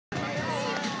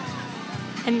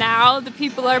And now the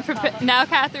people are now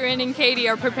Catherine and Katie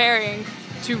are preparing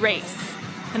to race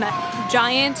in a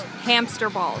giant hamster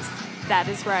balls. That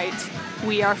is right.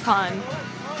 We are fun.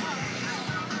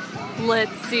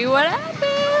 Let's see what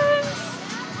happens.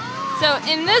 So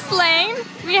in this lane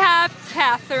we have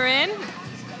Catherine.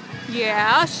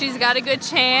 Yeah, she's got a good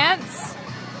chance.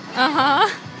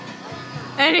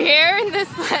 And here in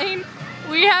this lane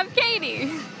we have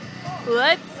Katie.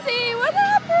 Let's see what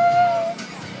happens.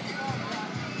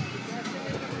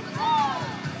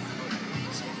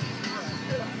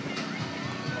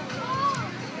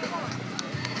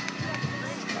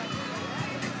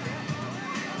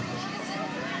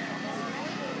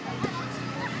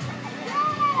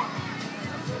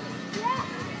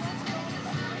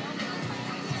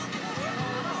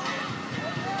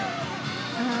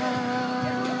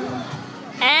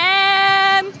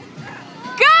 And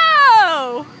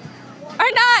go! Or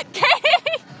not,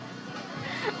 Katie!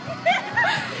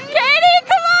 Katie,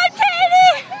 come on,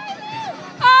 Katie!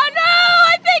 Oh no,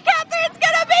 I think Catherine's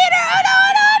gonna beat her! Oh no,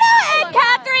 oh no, oh no! And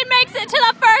Catherine makes it to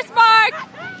the first mark!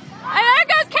 And there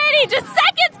goes Katie, just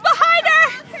seconds behind her!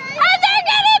 And they're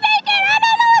gonna make it! I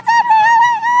don't know what's happening! Oh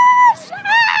my gosh!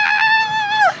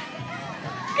 Ah!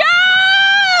 Go!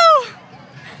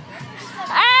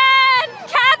 And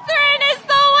Catherine is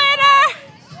the winner!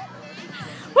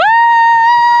 Woo!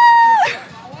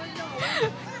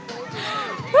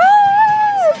 Woo!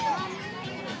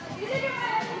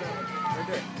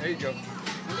 There you go. There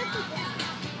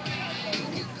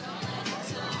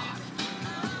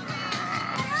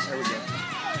we go.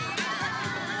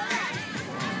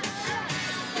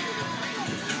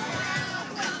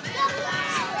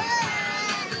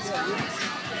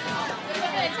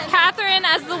 Catherine,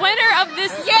 as the winner of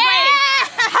this race,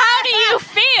 how do you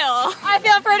feel? I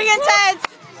feel pretty intense.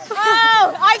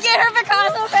 Oh, I get her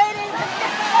Picasso painting.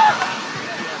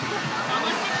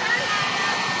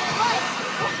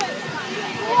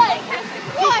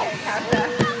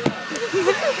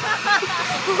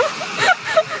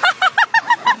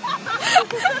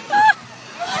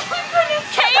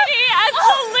 Katie, as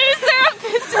the loser of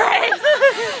this race,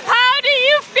 how do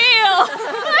you feel? I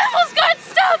almost got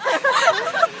stuck.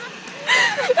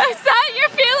 Is that your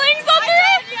feelings on the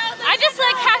race? I just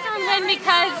let Catherine win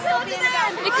because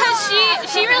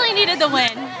she really needed the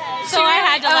win, so I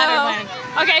had to let her win.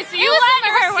 Okay, so you let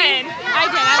her win.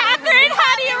 I did. Catherine,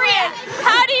 how do you react?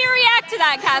 How do you react to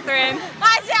that, Catherine?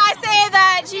 I say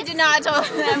that she did not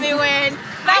let me win.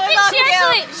 I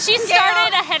think she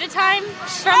started ahead of time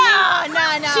from me.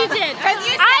 No. She did.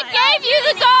 I gave you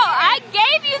the go. I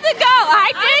gave you the go.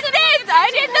 I did this.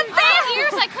 I did the thing.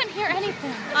 Ears, I couldn't hear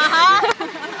anything.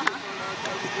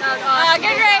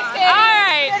 Good race, Katie. All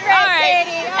right. Good race, All right.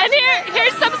 Katie. And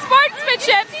here's some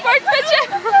sportsmanship. Sportsmanship.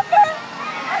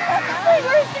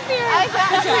 I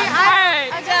got All right.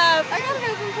 an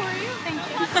open for you. Thank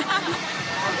you.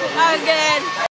 That was good.